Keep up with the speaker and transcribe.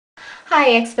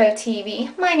Hi Expo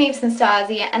TV, my name's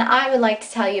Nastasia and I would like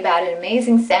to tell you about an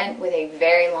amazing scent with a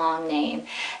very long name.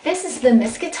 This is the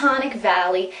Miskatonic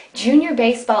Valley Junior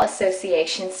Baseball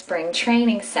Association Spring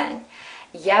Training Scent.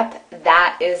 Yep,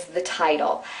 that is the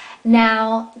title.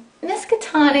 Now,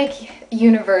 Miskatonic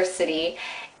University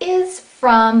is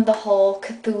from the whole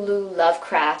Cthulhu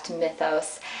Lovecraft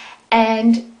mythos,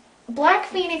 and Black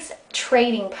Phoenix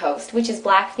Trading Post, which is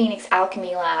Black Phoenix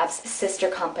Alchemy Lab's sister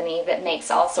company that makes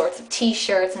all sorts of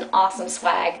t-shirts and awesome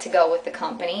swag to go with the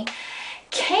company,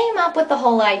 came up with the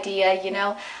whole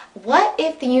idea, what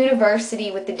if the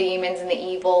university with the demons and the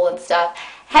evil and stuff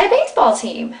had a baseball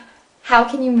team? How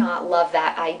can you not love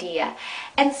that idea?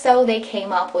 And so they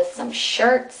came up with some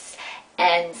shirts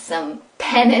and some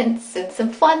pennants and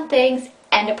some fun things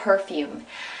and a perfume.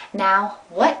 Now,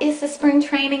 what is the spring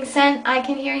training scent, I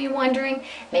can hear you wondering?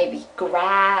 Maybe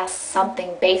grass,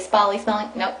 something baseball-y smelling?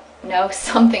 No,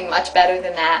 something much better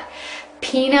than that.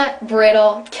 Peanut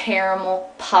brittle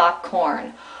caramel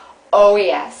popcorn. Oh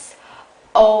yes,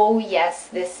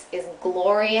 this is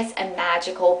glorious and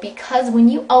magical because when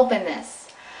you open this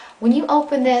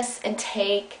and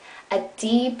take a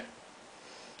deep,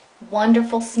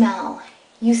 wonderful smell,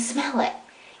 you smell it.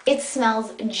 It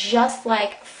smells just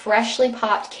like freshly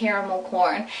popped caramel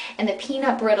corn, and the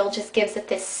peanut brittle just gives it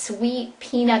this sweet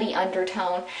peanutty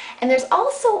undertone, and there's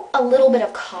also a little bit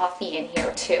of coffee in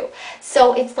here too.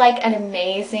 So it's like an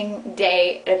amazing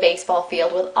day at a baseball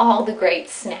field with all the great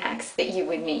snacks that you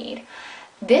would need.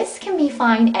 This can be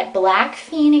found at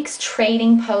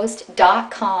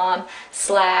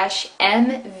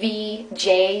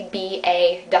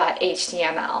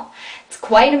blackphoenixtradingpost.com/mvjba.html. It's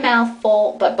quite a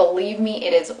mouthful, but believe me,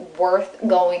 it is worth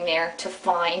going there to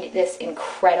find this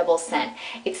incredible scent.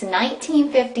 It's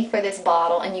 $19.50 for this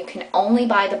bottle, and you can only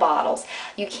buy the bottles.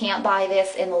 You can't buy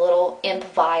this in the little imp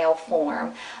vial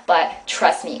form, but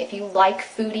trust me, if you like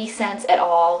foodie scents at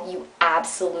all, you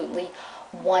absolutely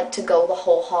want to go the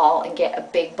whole haul and get a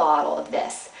big bottle of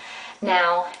this.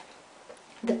 Now,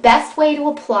 the best way to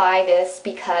apply this,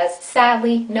 because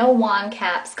sadly no wand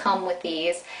caps come with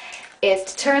these, is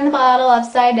to turn the bottle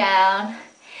upside down,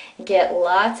 get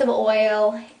lots of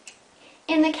oil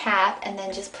in the cap, and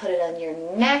then just put it on your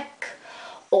neck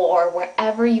or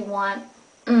wherever you want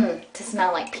to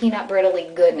smell like peanut brittly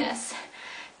goodness.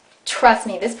 Trust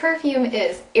me, this perfume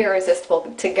is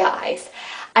irresistible to guys.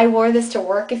 I wore this to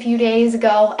work a few days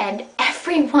ago, and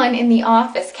everyone in the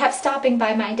office kept stopping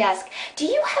by my desk. Do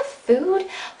you have food?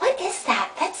 What is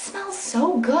that? That smells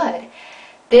so good.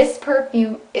 This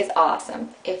perfume is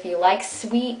awesome. If you like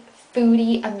sweet,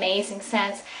 foodie, amazing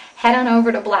scents, head on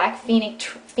over to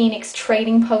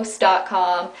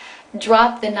blackphoenixtradingpost.com,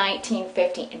 drop the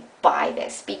 $19.50 and buy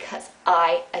this because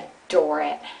I adore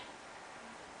it.